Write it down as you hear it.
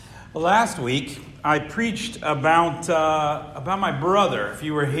Last week, I preached about my brother. If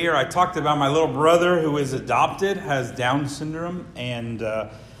you were here, I talked about my little brother who is adopted, has Down syndrome, and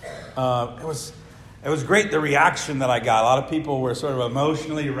it was great, the reaction that I got. A lot of people were sort of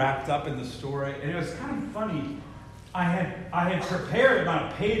emotionally wrapped up in the story, and it was kind of funny. I had prepared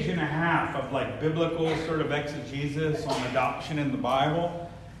about a page and a half of like biblical sort of exegesis on adoption in the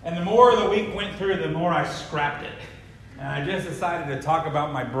Bible, and the more the week went through, the more I scrapped it. And I just decided to talk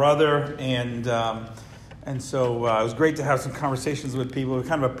about my brother, and so it was great to have some conversations with people.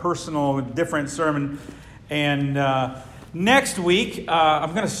 Kind of a personal, different sermon. And next week,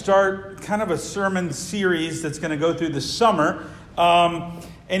 I'm going to start kind of a sermon series that's going to go through the summer.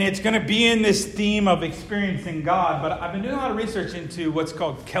 And it's going to be in this theme of experiencing God. But I've been doing a lot of research into what's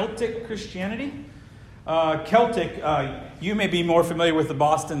called Celtic Christianity. Celtic, you may be more familiar with the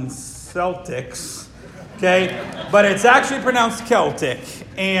Boston Celtics. Okay, but it's actually pronounced Celtic.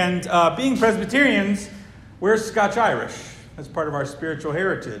 And being Presbyterians, we're Scotch-Irish. That's part of our spiritual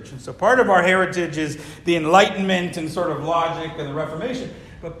heritage. And so part of our heritage is the Enlightenment and sort of logic and the Reformation.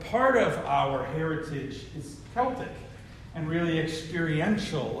 But part of our heritage is Celtic and really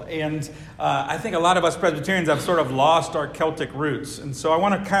experiential. And I think a lot of us Presbyterians have sort of lost our Celtic roots. And so I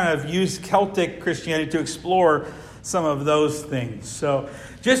want to kind of use Celtic Christianity to explore some of those things. So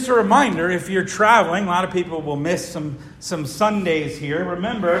just a reminder, if you're traveling, a lot of people will miss some Sundays here.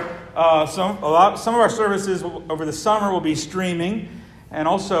 Remember, some of our services over the summer will be streaming, and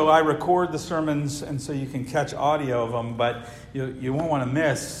also I record the sermons, and so you can catch audio of them. But you won't want to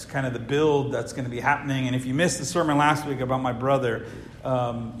miss kind of the build that's going to be happening. And if you missed the sermon last week about my brother,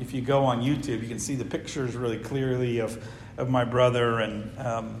 if you go on YouTube, you can see the pictures really clearly of my brother,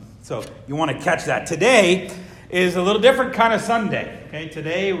 and so you want to catch that. Today is a little different kind of Sunday. Okay,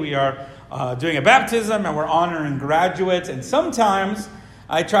 today we are doing a baptism and we're honoring graduates. And sometimes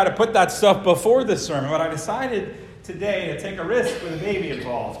I try to put that stuff before the sermon, but I decided today to take a risk with a baby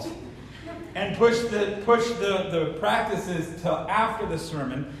involved and push the practices till after the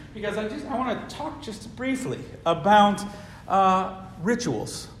sermon, because I want to talk just briefly about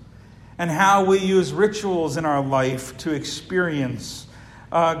rituals and how we use rituals in our life to experience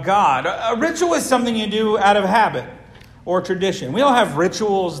God. A ritual is something you do out of habit or tradition. We all have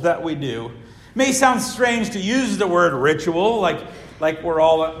rituals that we do. It may sound strange to use the word ritual, like we're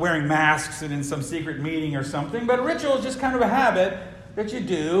all wearing masks and in some secret meeting or something, but a ritual is just kind of a habit that you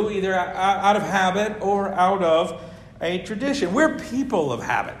do, either out of habit or out of a tradition. We're people of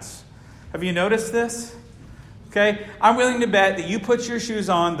habits. Have you noticed this? Okay, I'm willing to bet that you put your shoes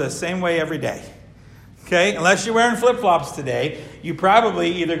on the same way every day. Okay, unless you're wearing flip-flops today, you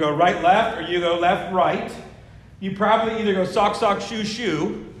probably either go right-left or you go left-right. You probably either go sock,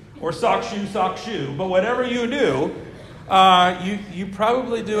 shoe, or sock, shoe. But whatever you do, you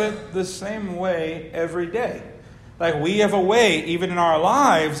probably do it the same way every day. Like we have a way, even in our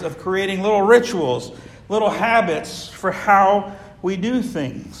lives, of creating little rituals, little habits for how we do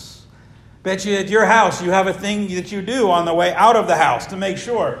things. Bet you at your house you have a thing that you do on the way out of the house to make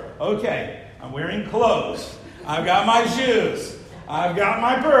sure, okay, I'm wearing clothes. I've got my shoes. I've got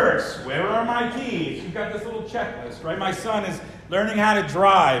my purse. Where are my keys? You've got this little checklist, right? My son is learning how to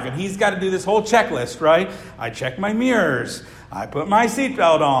drive, and he's got to do this whole checklist, right? I check my mirrors. I put my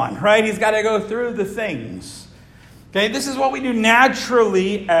seatbelt on, right? He's got to go through the things. Okay, this is what we do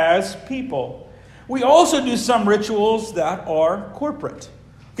naturally as people. We also do some rituals that are corporate.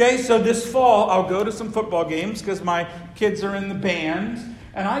 Okay, so this fall, I'll go to some football games because my kids are in the band.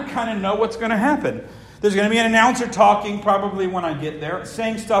 And I kind of know what's going to happen. There's going to be an announcer talking probably when I get there,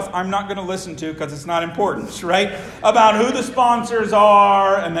 saying stuff I'm not going to listen to because it's not important, right? About who the sponsors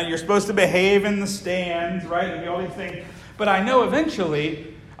are and that you're supposed to behave in the stands, right? And the only thing. But I know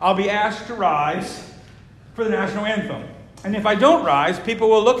eventually I'll be asked to rise for the national anthem. And if I don't rise, people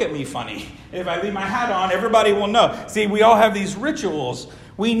will look at me funny. If I leave my hat on, everybody will know. See, we all have these rituals.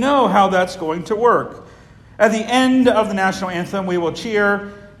 We know how that's going to work. At the end of the national anthem, we will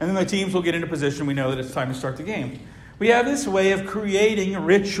cheer, and then the teams will get into position. We know that it's time to start the game. We have this way of creating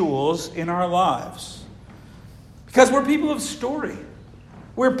rituals in our lives. Because we're people of story.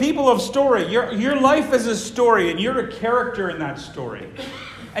 We're people of story. Your life is a story, and you're a character in that story.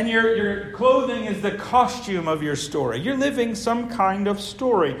 And your clothing is the costume of your story. You're living some kind of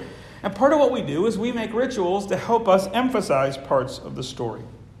story. And part of what we do is we make rituals to help us emphasize parts of the story.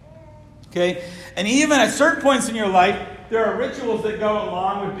 Okay? And even at certain points in your life, there are rituals that go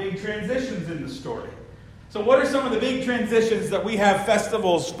along with big transitions in the story. So what are some of the big transitions that we have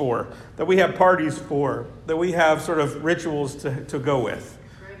festivals for, that we have parties for, that we have sort of rituals to go with?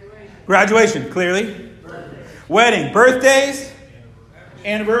 Graduation, clearly. Wedding. Birthdays.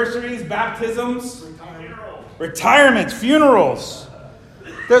 Anniversaries, baptisms, retirements, funerals.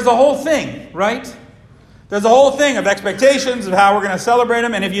 There's a whole thing, right? There's a whole thing of expectations of how we're going to celebrate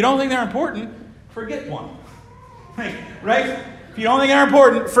them. And if you don't think they're important, forget one. Right? If you don't think they're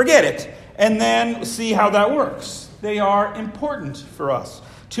important, forget it. And then see how that works. They are important for us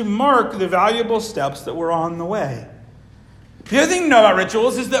to mark the valuable steps that we're on the way. The other thing to know about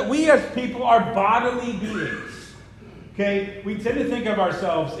rituals is that we as people are bodily beings. Okay? We tend to think of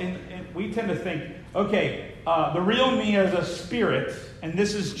ourselves, we tend to think, okay, the real me is a spirit, and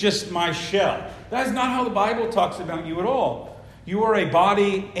this is just my shell. That is not how the Bible talks about you at all. You are a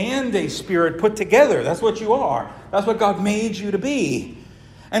body and a spirit put together. That's what you are. That's what God made you to be.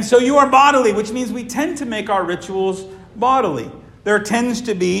 And so you are bodily, which means we tend to make our rituals bodily. There tends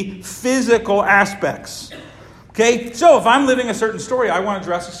to be physical aspects. Okay? So if I'm living a certain story, I want to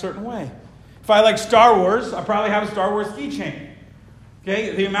dress a certain way. If I like Star Wars, I probably have a Star Wars keychain.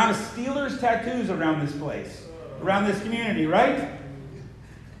 Okay? The amount of Steelers tattoos around this place, around this community, right?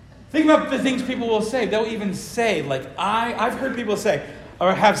 Think about the things people will say. They'll even say, like, I've heard people say,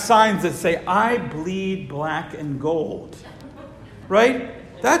 or have signs that say, I bleed black and gold. Right?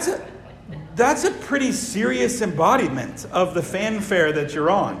 That's a pretty serious embodiment of the fanfare that you're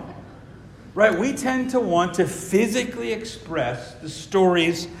on. Right? We tend to want to physically express the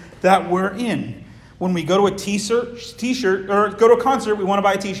stories that we're in. When we go to a t-shirt, or go to a concert, we want to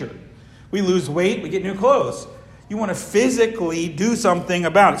buy a t-shirt. We lose weight, we get new clothes. You want to physically do something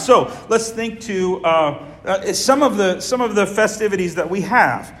about it. So let's think to some of the festivities that we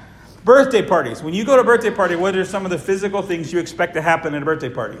have. Birthday parties. When you go to a birthday party, what are some of the physical things you expect to happen at a birthday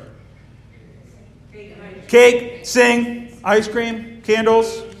party? Cake, sing, ice cream,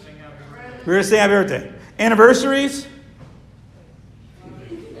 candles. We're going to sing happy birthday. Anniversaries.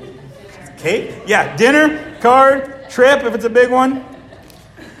 Cake. Yeah, dinner, card, trip if it's a big one.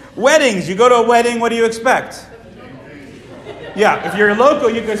 Weddings. You go to a wedding, what do you expect? Yeah, if you're local,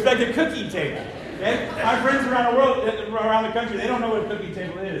 you can expect a cookie table. Okay? My friends around the world, around the country, they don't know what a cookie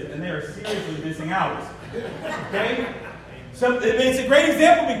table is, and they are seriously missing out. Okay? So it's a great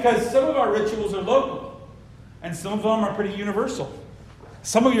example because some of our rituals are local, and some of them are pretty universal.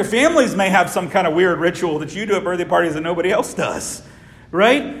 Some of your families may have some kind of weird ritual that you do at birthday parties that nobody else does,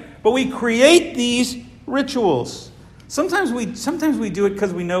 right? But we create these rituals. Sometimes we do it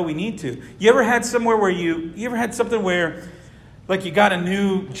because we know we need to. You ever had somewhere where you ever had something where, like, you got a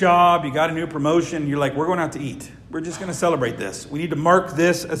new job, you got a new promotion, you're like, we're going out to eat. We're just going to celebrate this. We need to mark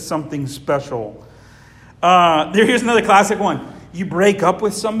this as something special. Here's another classic one. You break up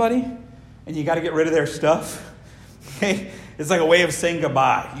with somebody, and you got to get rid of their stuff. Okay? It's like a way of saying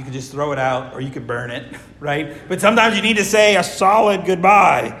goodbye. You could just throw it out, or you could burn it, right? But sometimes you need to say a solid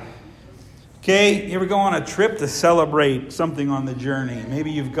goodbye. Okay? You ever go on a trip to celebrate something on the journey?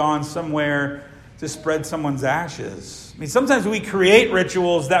 Maybe you've gone somewhere to spread someone's ashes. I mean, sometimes we create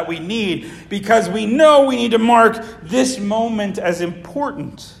rituals that we need because we know we need to mark this moment as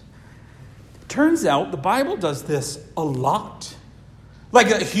important. Turns out the Bible does this a lot. Like,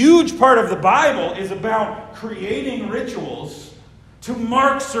 a huge part of the Bible is about creating rituals to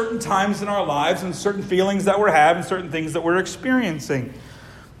mark certain times in our lives and certain feelings that we're having, certain things that we're experiencing.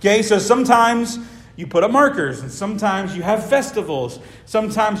 Okay, so sometimes you put up markers, and sometimes you have festivals.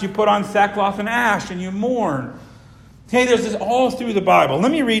 Sometimes you put on sackcloth and ash and you mourn. Okay, there's this all through the Bible.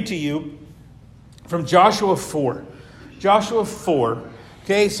 Let me read to you from Joshua 4. Joshua 4.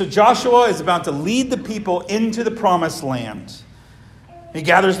 Okay, so Joshua is about to lead the people into the promised land. He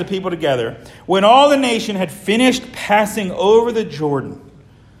gathers the people together. When all the nation had finished passing over the Jordan.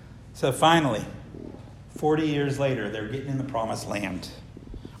 So finally, 40 years later, they're getting in the promised land.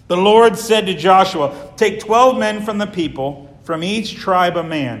 The Lord said to Joshua, take 12 men from the people, from each tribe a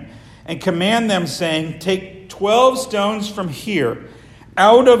man, and command them, saying, take 12 stones from here,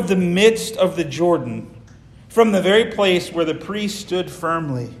 out of the midst of the Jordan, from the very place where the priest stood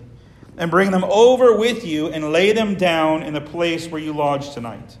firmly, and bring them over with you and lay them down in the place where you lodge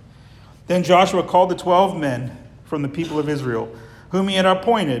tonight. Then Joshua called the 12 men from the people of Israel, whom he had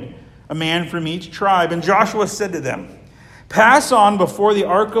appointed, a man from each tribe. And Joshua said to them, pass on before the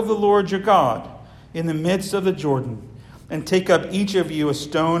ark of the Lord your God in the midst of the Jordan, and take up each of you a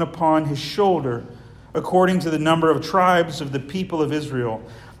stone upon his shoulder, according to the number of tribes of the people of Israel,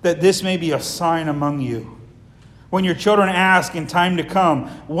 that this may be a sign among you. When your children ask in time to come,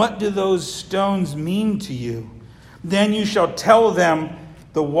 what do those stones mean to you? Then you shall tell them,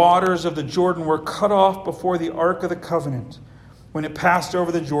 the waters of the Jordan were cut off before the ark of the covenant. When it passed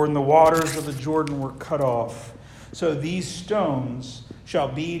over the Jordan, the waters of the Jordan were cut off. So these stones shall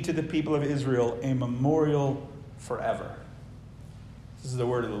be to the people of Israel a memorial forever. This is the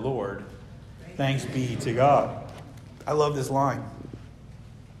word of the Lord. Thanks be to God. I love this line.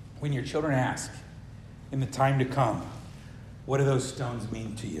 When your children ask, in the time to come, what do those stones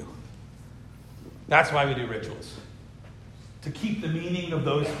mean to you? That's why we do rituals. To keep the meaning of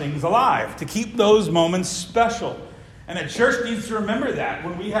those things alive. To keep those moments special. And the church needs to remember that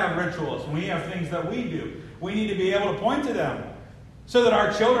when we have rituals, when we have things that we do. We need to be able to point to them so that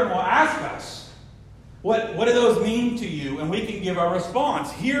our children will ask us, what do those mean to you? And we can give our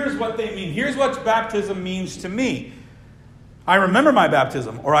response. Here's what they mean. Here's what baptism means to me. I remember my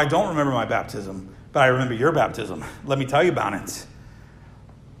baptism, or I don't remember my baptism, but I remember your baptism. Let me tell you about it.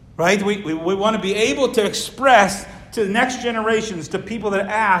 Right? We want to be able to express to the next generations, to people that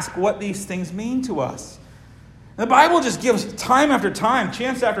ask what these things mean to us. And the Bible just gives time after time,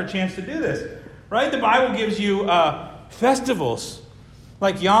 chance after chance to do this. Right? The Bible gives you festivals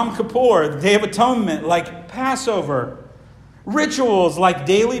like Yom Kippur, the Day of Atonement, like Passover, rituals like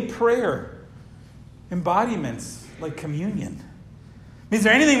daily prayer, embodiments like communion. Is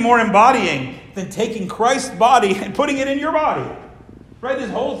there anything more embodying than taking Christ's body and putting it in your body? Right?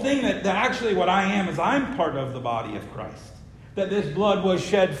 This whole thing that actually what I am is I'm part of the body of Christ. That this blood was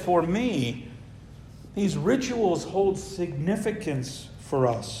shed for me. These rituals hold significance for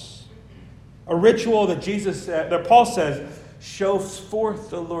us. A ritual that that Paul says, shows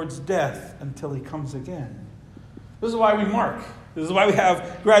forth the Lord's death until he comes again. This is why we mark. This is why we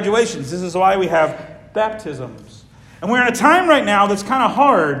have graduations. This is why we have baptisms. And we're in a time right now that's kind of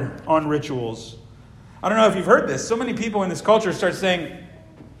hard on rituals. I don't know if you've heard this. So many people in this culture start saying,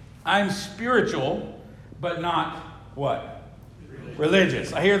 I'm spiritual, but not what?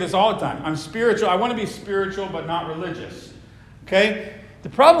 Religious. I hear this all the time. I'm spiritual. I want to be spiritual, but not religious. Okay? The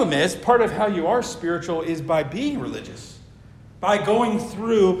problem is, part of how you are spiritual is by being religious. By going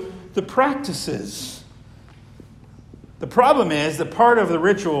through the practices. The problem is that part of the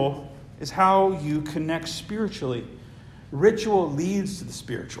ritual is how you connect spiritually. Ritual leads to the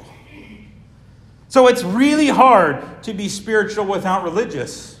spiritual. So it's really hard to be spiritual without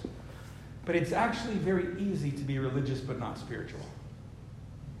religious. But it's actually very easy to be religious but not spiritual.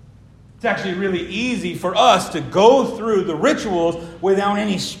 It's actually really easy for us to go through the rituals without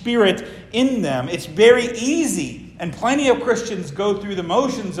any spirit in them. It's very easy. And plenty of Christians go through the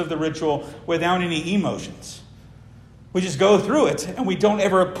motions of the ritual without any emotions. We just go through it and we don't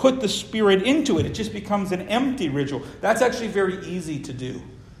ever put the spirit into it. It just becomes an empty ritual. That's actually very easy to do.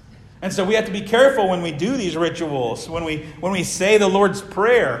 And so we have to be careful when we do these rituals, when we say the Lord's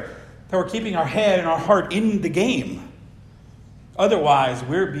Prayer, that we're keeping our head and our heart in the game. Otherwise,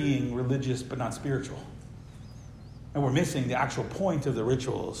 we're being religious but not spiritual. And we're missing the actual point of the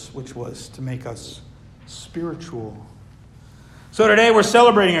rituals, which was to make us spiritual. So today we're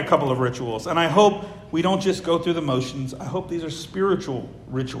celebrating a couple of rituals, and I hope we don't just go through the motions. I hope these are spiritual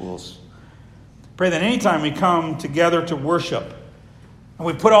rituals. Pray that anytime we come together to worship, and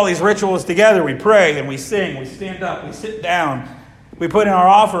we put all these rituals together, we pray and we sing, we stand up, we sit down, we put in our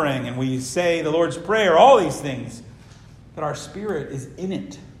offering and we say the Lord's Prayer, all these things, that our spirit is in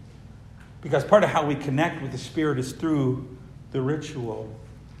it. Because part of how we connect with the Spirit is through the ritual.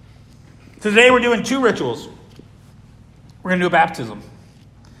 So today we're doing two rituals. We're going to do a baptism.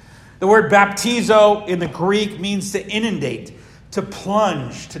 The word baptizo in the Greek means to inundate, to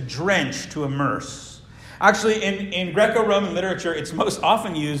plunge, to drench, to immerse. Actually, in Greco-Roman literature, it's most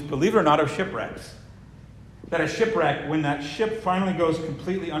often used, believe it or not, of shipwrecks. That a shipwreck, when that ship finally goes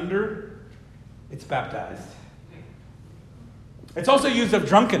completely under, it's baptized. It's also used of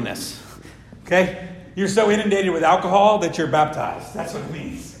drunkenness. Okay? You're so inundated with alcohol that you're baptized. That's what it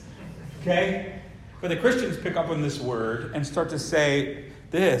means. Okay? But the Christians pick up on this word and start to say,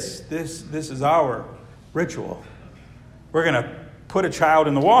 this is our ritual. We're going to put a child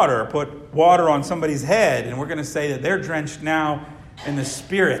in the water, put water on somebody's head, and we're going to say that they're drenched now in the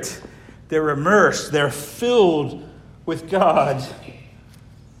Spirit. They're immersed. They're filled with God.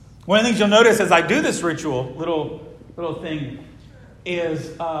 One of the things you'll notice as I do this ritual, little thing,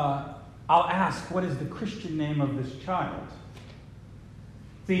 is I'll ask, what is the Christian name of this child?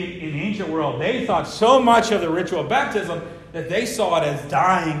 See, in the ancient world, they thought so much of the ritual of baptism that they saw it as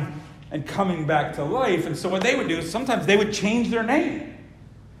dying and coming back to life. And so what they would do is sometimes they would change their name.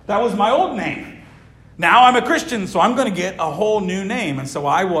 That was my old name. Now I'm a Christian, so I'm going to get a whole new name. And so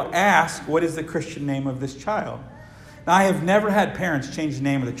I will ask, what is the Christian name of this child? Now, I have never had parents change the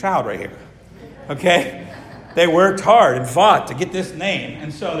name of the child right here. Okay? They worked hard and fought to get this name,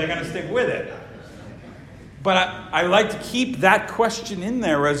 and so they're going to stick with it. But I like to keep that question in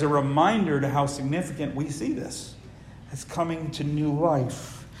there as a reminder to how significant we see this as coming to new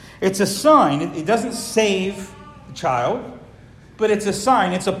life. It's a sign. It doesn't save the child, but it's a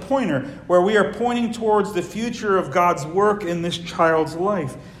sign, it's a pointer, where we are pointing towards the future of God's work in this child's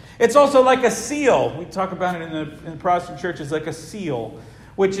life. It's also like a seal. We talk about it in the Protestant churches, like a seal,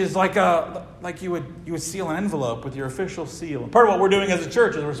 which is like you would seal an envelope with your official seal. And part of what we're doing as a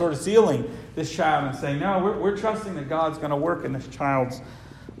church is we're sort of sealing this child and saying, no, we're trusting that God's going to work in this child's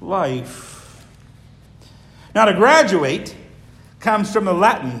life. Now, to graduate comes from the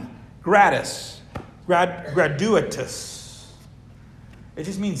Latin gratus, graduatus. It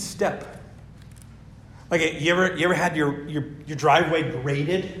just means step. Like, you ever had your driveway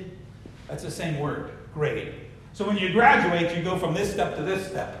graded? That's the same word, grade. So when you graduate, you go from this step to this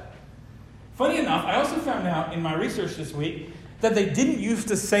step. Funny enough, I also found out in my research this week that they didn't used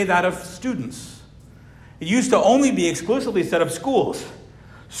to say that of students. It used to only be exclusively said of schools.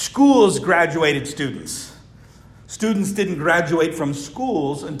 Schools graduated students. Students didn't graduate from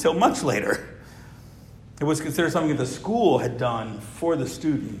schools until much later. It was considered something that the school had done for the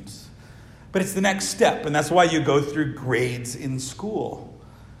students. But it's the next step, and that's why you go through grades in school.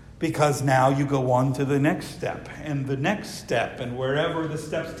 Because now you go on to the next step, and the next step, and wherever the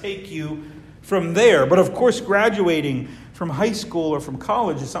steps take you from there. But of course, graduating from high school or from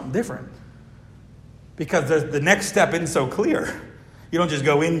college is something different. Because the next step isn't so clear. You don't just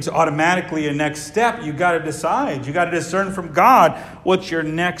go into automatically a next step. You got to decide. You got to discern from God what your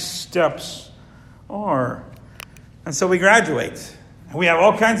next steps are. And so we graduate. And we have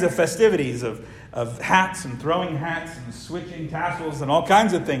all kinds of festivities of hats and throwing hats and switching tassels and all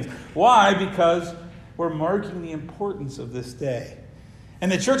kinds of things. Why? Because we're marking the importance of this day.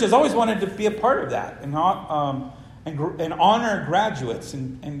 And the church has always wanted to be a part of that and honor graduates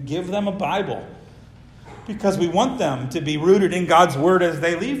and give them a Bible. Because we want them to be rooted in God's Word as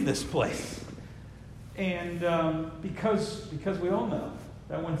they leave this place. And because we all know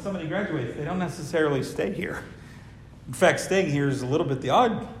that when somebody graduates, they don't necessarily stay here. In fact, staying here is a little bit the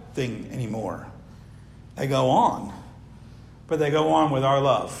odd thing anymore. They go on. But they go on with our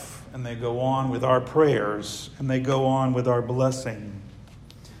love. And they go on with our prayers. And they go on with our blessing.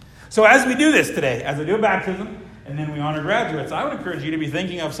 So as we do this today, as we do a baptism, and then we honor graduates, I would encourage you to be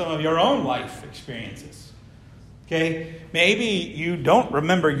thinking of some of your own life experiences. Okay? Maybe you don't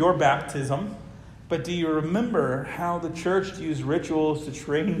remember your baptism, but do you remember how the church used rituals to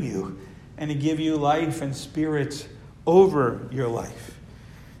train you and to give you life and spirit over your life?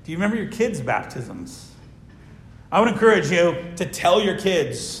 Do you remember your kids' baptisms? I would encourage you to tell your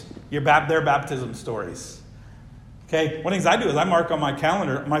kids their baptism stories. Okay? One of the things I do is I mark on my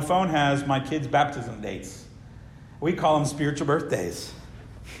calendar, my phone has my kids' baptism dates. We call them spiritual birthdays.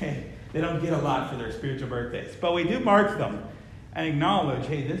 Okay? They don't get a lot for their spiritual birthdays. But we do mark them and acknowledge,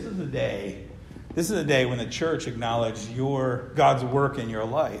 hey, this is a day when the church acknowledged God's work in your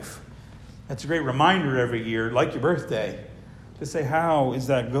life. That's a great reminder every year, like your birthday, to say, how is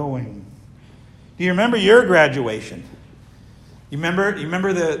that going? Do you remember your graduation? You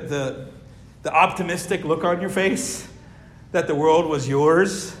remember the optimistic look on your face? That the world was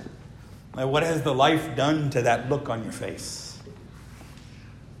yours? Like, what has the life done to that look on your face?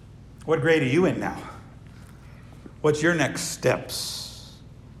 What grade are you in now? What's your next steps?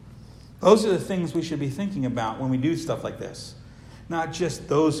 Those are the things we should be thinking about when we do stuff like this. Not just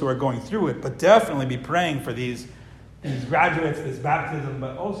those who are going through it, but definitely be praying for these graduates, this baptism,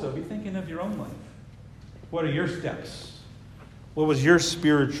 but also be thinking of your own life. What are your steps? What was your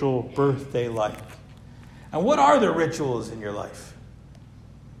spiritual birthday like? And what are the rituals in your life?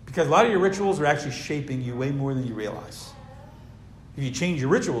 Because a lot of your rituals are actually shaping you way more than you realize. If you change your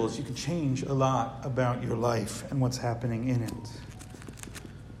rituals, you can change a lot about your life and what's happening in it.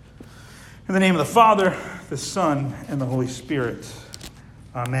 In the name of the Father, the Son, and the Holy Spirit.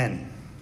 Amen.